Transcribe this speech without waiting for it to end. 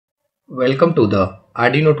Welcome to the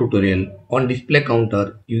Arduino tutorial on display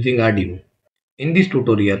counter using Arduino. In this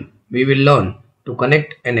tutorial, we will learn to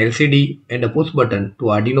connect an LCD and a push button to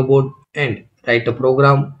Arduino board and write a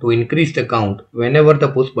program to increase the count whenever the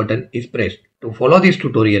push button is pressed. To follow this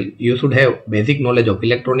tutorial, you should have basic knowledge of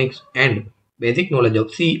electronics and basic knowledge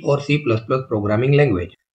of C or C++ programming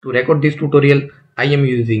language. To record this tutorial, I am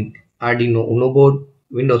using Arduino Uno board,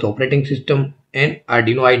 Windows operating system and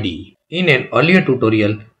Arduino IDE. In an earlier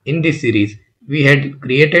tutorial in this series, we had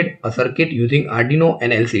created a circuit using Arduino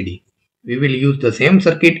and LCD. We will use the same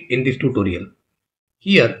circuit in this tutorial.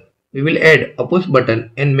 Here, we will add a push button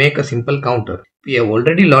and make a simple counter. We have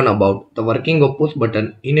already learned about the working of push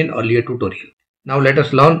button in an earlier tutorial. Now let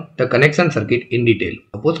us learn the connection circuit in detail.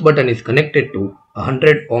 The push button is connected to a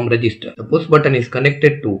 100 ohm resistor. The push button is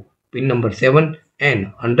connected to pin number 7 and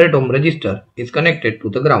 100 ohm resistor is connected to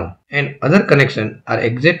the ground, and other connections are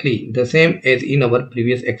exactly the same as in our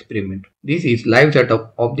previous experiment. This is live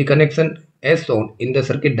setup of the connection as shown in the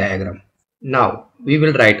circuit diagram. Now we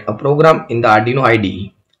will write a program in the Arduino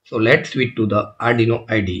IDE. So let's switch to the Arduino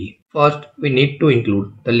IDE. First we need to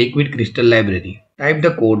include the liquid crystal library. Type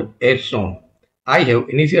the code as shown. I have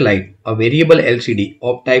initialized a variable LCD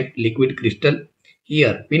of type liquid crystal.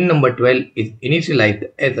 Here pin number 12 is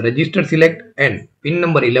initialized as register select and pin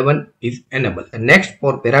number 11 is enable. The next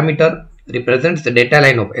 4 parameter represents the data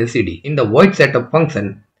line of LCD. In the void setup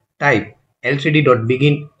function, type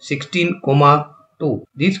lcd.begin 16,2.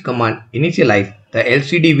 This command initializes the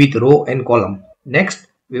LCD with row and column. Next,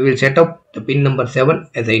 we will set up the pin number 7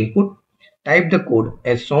 as an input. Type the code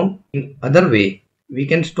as shown. In other way, we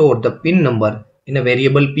can store the pin number in a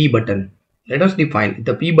variable p button. Let us define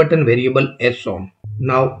the p button variable as shown.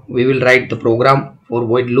 Now we will write the program for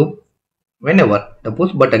void loop. Whenever the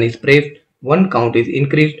push button is pressed, one count is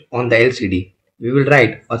increased on the LCD. We will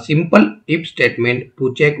write a simple if statement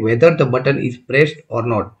to check whether the button is pressed or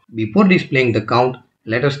not. Before displaying the count,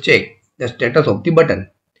 let us check the status of the button.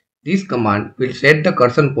 This command will set the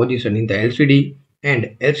cursor position in the LCD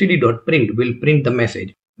and lcd.print will print the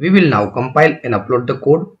message. We will now compile and upload the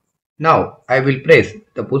code. Now I will press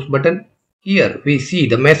the push button. Here we see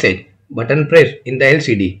the message button pressed in the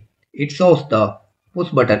LCD. It shows the push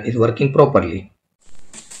button is working properly.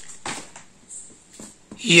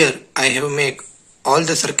 Here I have made all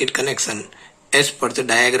the circuit connection as per the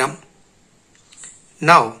diagram.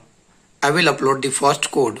 Now I will upload the first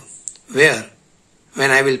code where when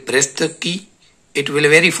I will press the key, it will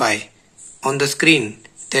verify on the screen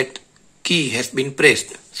that key has been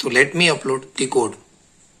pressed. So let me upload the code.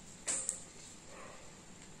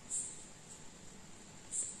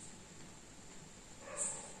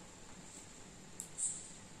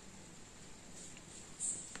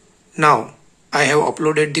 Now I have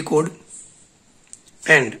uploaded the code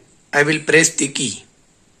and I will press the key.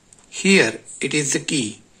 Here it is the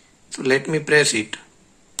key. So let me press it.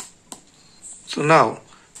 So now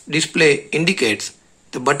display indicates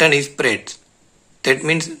the button is pressed. That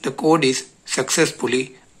means the code is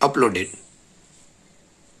successfully uploaded.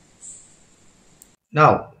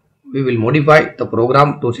 Now we will modify the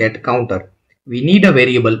program to set counter. We need a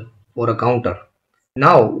variable for a counter.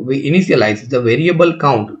 Now we initialize the variable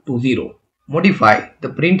count to 0. Modify the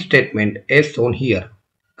print statement as shown here.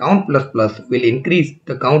 Count will increase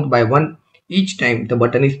the count by 1 each time the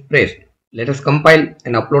button is pressed. Let us compile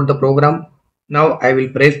and upload the program. Now I will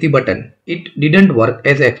press the button. It didn't work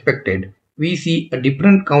as expected. We see a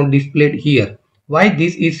different count displayed here. Why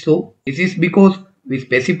this is so? This is because we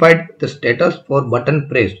specified the status for button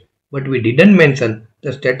pressed, but we didn't mention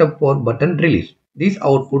the status for button released. This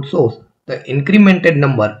output shows the incremented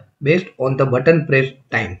number based on the button press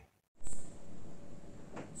time.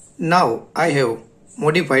 Now I have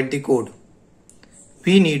modified the code.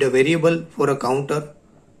 We need a variable for a counter,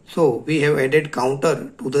 so we have added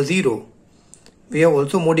counter to the 0. We have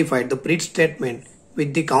also modified the print statement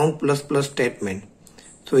with the count statement,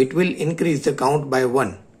 so it will increase the count by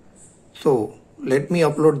 1. So let me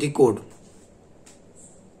upload the code.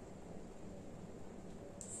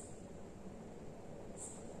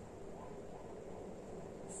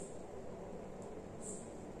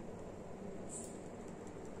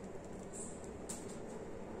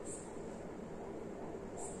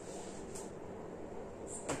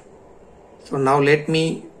 So now let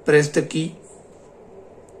me press the key.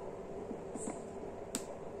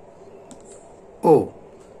 Oh,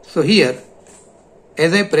 so here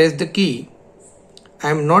as I press the key, I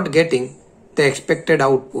am not getting the expected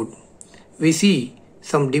output. We see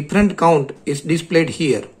some different count is displayed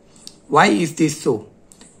here. Why is this so?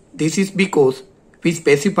 This is because we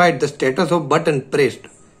specified the status of button pressed,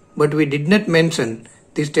 but we did not mention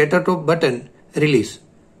the status of button release.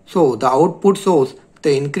 So the output shows the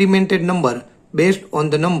incremented number based on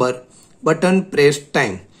the number button pressed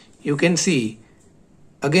time. You can see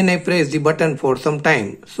again I press the button for some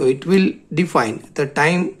time, so it will define the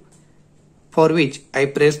time for which I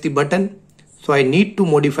press the button. So I need to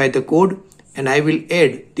modify the code and I will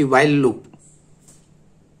add the while loop.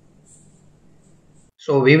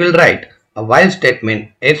 So we will write a while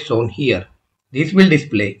statement as shown here. This will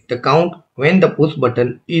display the count when the push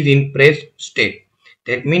button is in pressed state.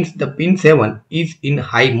 That means the pin 7 is in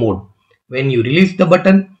high mode. When you release the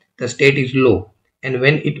button, the state is low, and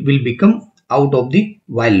when it will become out of the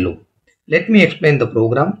while loop. Let me explain the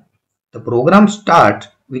program. The program starts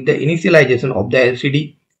with the initialization of the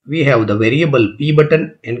LCD. We have the variable P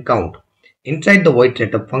button and count. Inside the void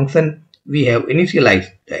setup function, we have initialized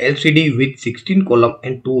the LCD with 16 column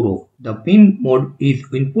and 2 row. The pin mode is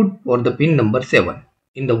input for the pin number 7.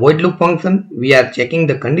 In the void loop function, we are checking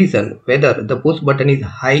the condition whether the push button is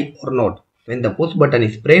high or not. When the push button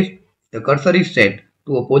is pressed, the cursor is set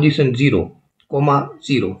to a position 0,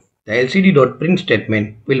 0. The LCD.print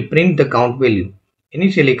statement will print the count value.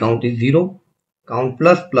 Initially count is 0, count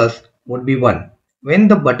plus would be 1. When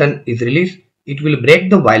the button is released, it will break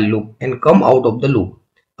the while loop and come out of the loop.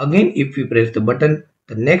 Again, if we press the button,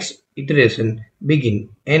 the next iteration begins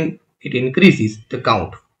and it increases the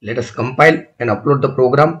count. Let us compile and upload the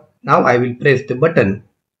program. Now I will press the button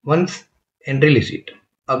once and release it.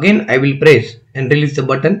 Again I will press and release the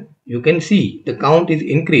button. You can see the count is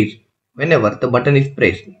increased whenever the button is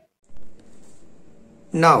pressed.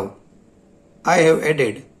 Now I have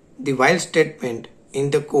added the while statement in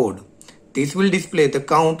the code. This will display the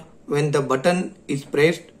count when the button is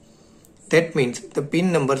pressed. That means the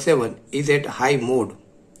pin number 7 is at high mode.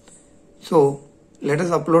 So let us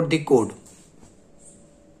upload the code.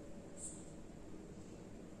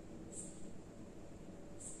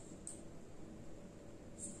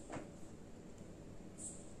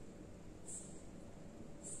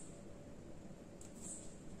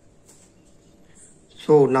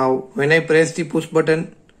 So now when I press the push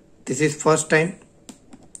button, this is first time.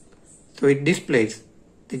 So it displays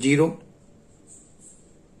the 0.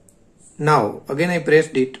 Now again I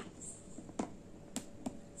pressed it.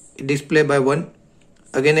 It display by 1.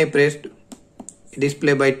 Again I pressed. It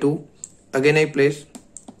display by 2. Again I pressed.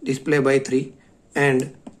 Display by 3,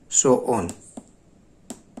 and so on.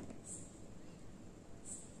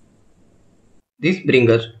 This brings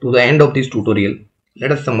us to the end of this tutorial.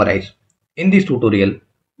 Let us summarize. In this tutorial,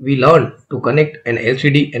 we learned to connect an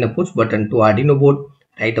LCD and a push button to Arduino board,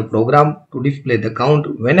 write a program to display the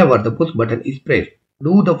count whenever the push button is pressed.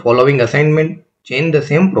 Do the following assignment, change the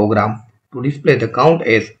same program to display the count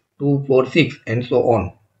as 2, 4, 6 and so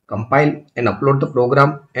on. Compile and upload the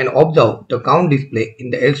program and observe the count display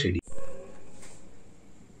in the LCD.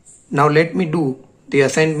 Now let me do the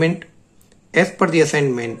assignment. As per the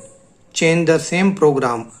assignment, change the same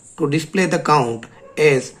program to display the count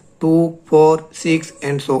as 2, 4, 6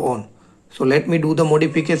 and so on. So let me do the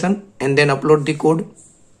modification and then upload the code.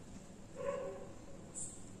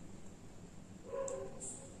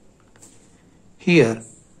 Here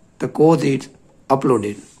the code is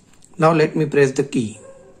uploaded. Now let me press the key.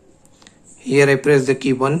 Here I press the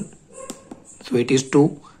key 1, so it is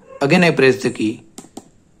 2. Again I press the key.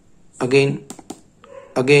 Again.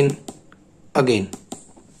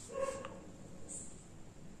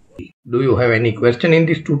 Do you have any question in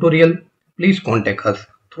this tutorial? Please contact us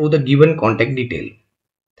through the given contact detail.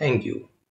 Thank you.